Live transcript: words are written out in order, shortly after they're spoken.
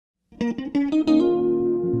La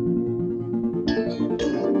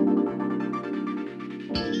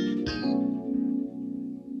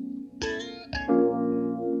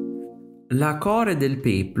Kore del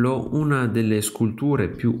Peplo, una delle sculture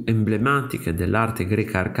più emblematiche dell'arte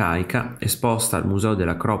greca arcaica, esposta al Museo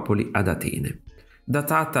dell'Acropoli ad Atene.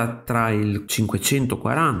 Datata tra il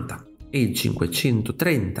 540 e il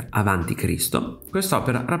 530 a.C.,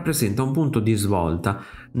 quest'opera rappresenta un punto di svolta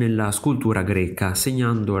nella scultura greca,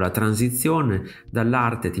 segnando la transizione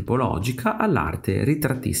dall'arte tipologica all'arte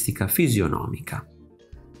ritrattistica fisionomica.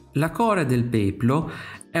 La Kore del Peplo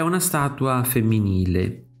è una statua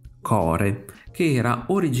femminile, Kore, che era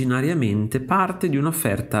originariamente parte di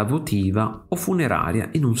un'offerta votiva o funeraria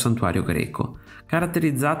in un santuario greco.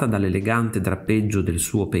 Caratterizzata dall'elegante drappeggio del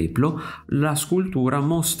suo peplo, la scultura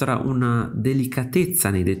mostra una delicatezza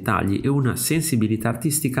nei dettagli e una sensibilità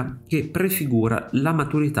artistica che prefigura la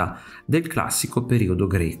maturità del classico periodo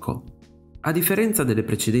greco. A differenza delle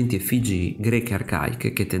precedenti effigi greche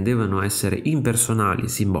arcaiche, che tendevano a essere impersonali e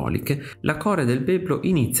simboliche, la Kore del Peplo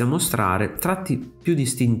inizia a mostrare tratti più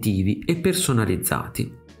distintivi e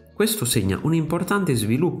personalizzati. Questo segna un importante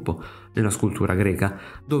sviluppo nella scultura greca,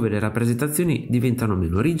 dove le rappresentazioni diventano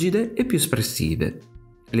meno rigide e più espressive.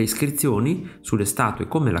 Le iscrizioni sulle statue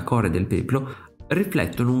come la Kore del Peplo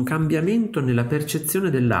riflettono un cambiamento nella percezione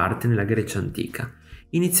dell'arte nella Grecia antica.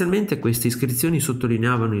 Inizialmente queste iscrizioni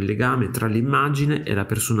sottolineavano il legame tra l'immagine e la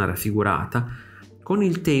persona raffigurata. Con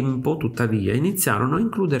il tempo, tuttavia, iniziarono a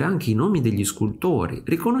includere anche i nomi degli scultori,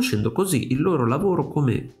 riconoscendo così il loro lavoro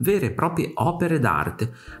come vere e proprie opere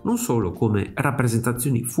d'arte, non solo come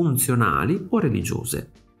rappresentazioni funzionali o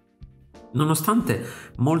religiose. Nonostante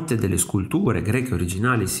molte delle sculture greche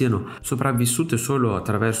originali siano sopravvissute solo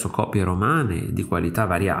attraverso copie romane di qualità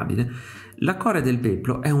variabile, la Kore del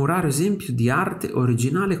Peplo è un raro esempio di arte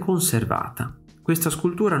originale conservata. Questa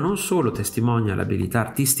scultura non solo testimonia l'abilità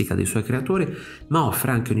artistica dei suoi creatori, ma offre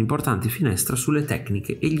anche un'importante finestra sulle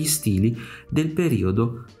tecniche e gli stili del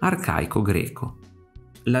periodo arcaico greco.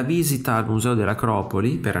 La visita al Museo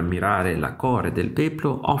dell'Acropoli per ammirare la Kore del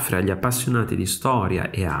Peplo offre agli appassionati di storia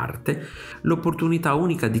e arte l'opportunità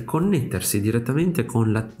unica di connettersi direttamente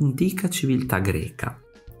con l'antica civiltà greca.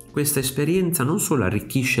 Questa esperienza non solo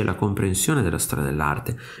arricchisce la comprensione della storia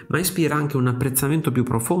dell'arte, ma ispira anche un apprezzamento più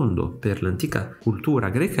profondo per l'antica cultura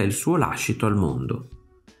greca e il suo lascito al mondo.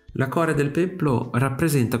 La Kore del Peplo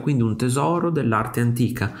rappresenta quindi un tesoro dell'arte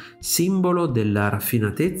antica, simbolo della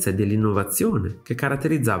raffinatezza e dell'innovazione che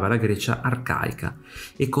caratterizzava la Grecia arcaica,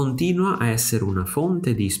 e continua a essere una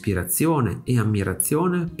fonte di ispirazione e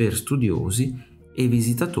ammirazione per studiosi e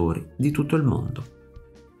visitatori di tutto il mondo.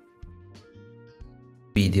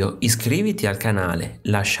 Video, iscriviti al canale,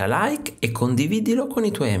 lascia like e condividilo con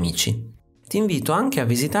i tuoi amici. Ti invito anche a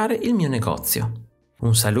visitare il mio negozio.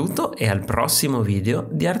 Un saluto e al prossimo video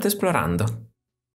di Artesplorando.